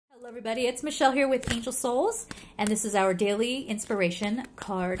Hello everybody, it's Michelle here with Angel Souls, and this is our daily inspiration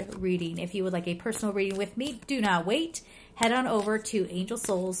card reading. If you would like a personal reading with me, do not wait. Head on over to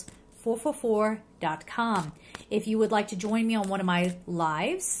angelsouls444.com. If you would like to join me on one of my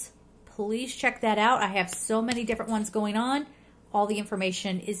lives, please check that out. I have so many different ones going on. All the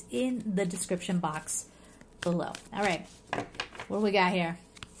information is in the description box below. All right, what do we got here?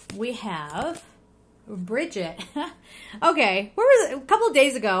 We have Bridget. Okay, where was it? A couple of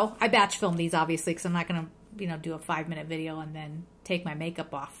days ago, I batch filmed these obviously because I'm not going to, do a 5-minute video and then take my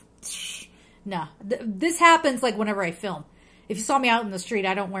makeup off. No, this happens like whenever I film. If you saw me out in the street,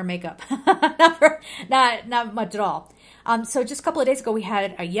 I don't wear makeup. not much at all. So just a couple of days ago, we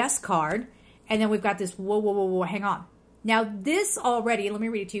had a yes card, and then we've got this whoa, whoa, whoa, whoa, hang on. Now this already, let me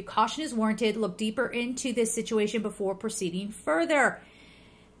read it to you. Caution is warranted. Look deeper into this situation before proceeding further.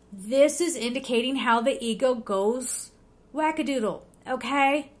 This is indicating how the ego goes wackadoodle,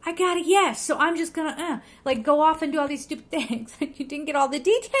 okay? I got a yes, so I'm just gonna, go off and do all these stupid things. You didn't get all the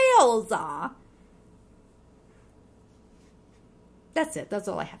details, That's it. That's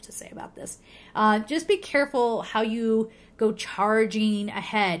all I have to say about this. Just be careful how you go charging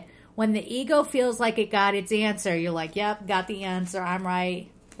ahead. When the ego feels like it got its answer, you're like, yep, got the answer. I'm right.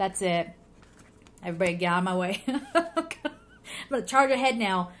 That's it. Everybody get out of my way. I'm going to charge ahead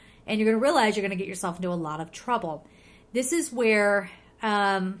now, and you're going to realize you're going to get yourself into a lot of trouble. This is where,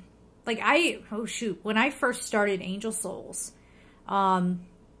 when I first started Angel Souls, I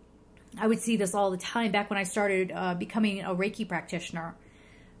would see this all the time back when I started becoming a Reiki practitioner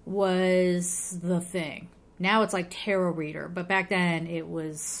was the thing. Now it's like tarot reader, but back then it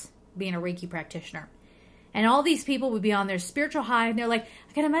was being a Reiki practitioner. And all these people would be on their spiritual high, and they're like,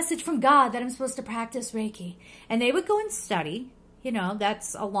 I got a message from God that I'm supposed to practice Reiki. And they would go and study.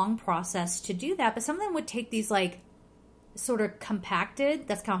 That's a long process to do that. But some of them would take these, sort of compacted,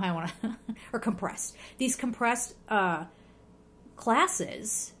 that's kind of how I want to, or compressed. These compressed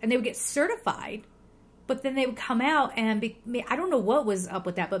classes, and they would get certified. But then they would come out, and I don't know what was up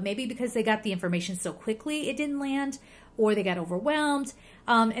with that, but maybe because they got the information so quickly, it didn't land, or they got overwhelmed,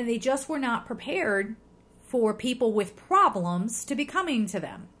 and they just were not prepared for people with problems to be coming to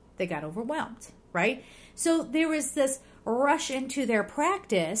them. They got overwhelmed, right? So there was this rush into their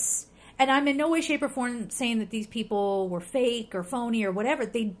practice, and I'm in no way, shape, or form saying that these people were fake or phony or whatever.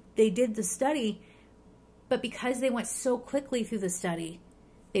 They did the study, but because they went so quickly through the study,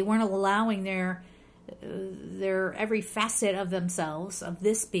 they weren't allowing their every facet of themselves, of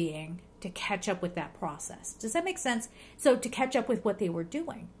this being, to catch up with that process. Does that make sense? So to catch up with what they were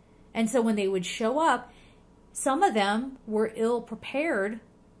doing. And so when they would show up, some of them were ill prepared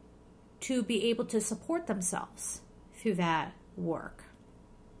to be able to support themselves through that work.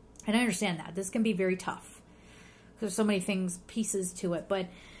 And I understand that. This can be very tough. There's so many pieces to it. But,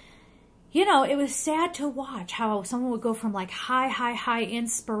 it was sad to watch how someone would go from high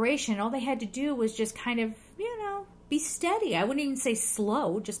inspiration. All they had to do was just kind of, be steady. I wouldn't even say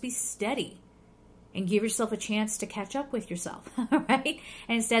slow, just be steady. And give yourself a chance to catch up with yourself, right?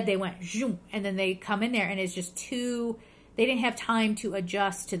 And instead they went, zoom, and then they come in there and it's just they didn't have time to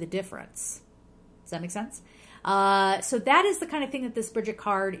adjust to the difference. Does that make sense? So that is the kind of thing that this Bridget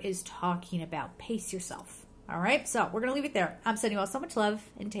card is talking about. Pace yourself, all right? So we're going to leave it there. I'm sending you all so much love,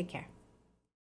 and take care.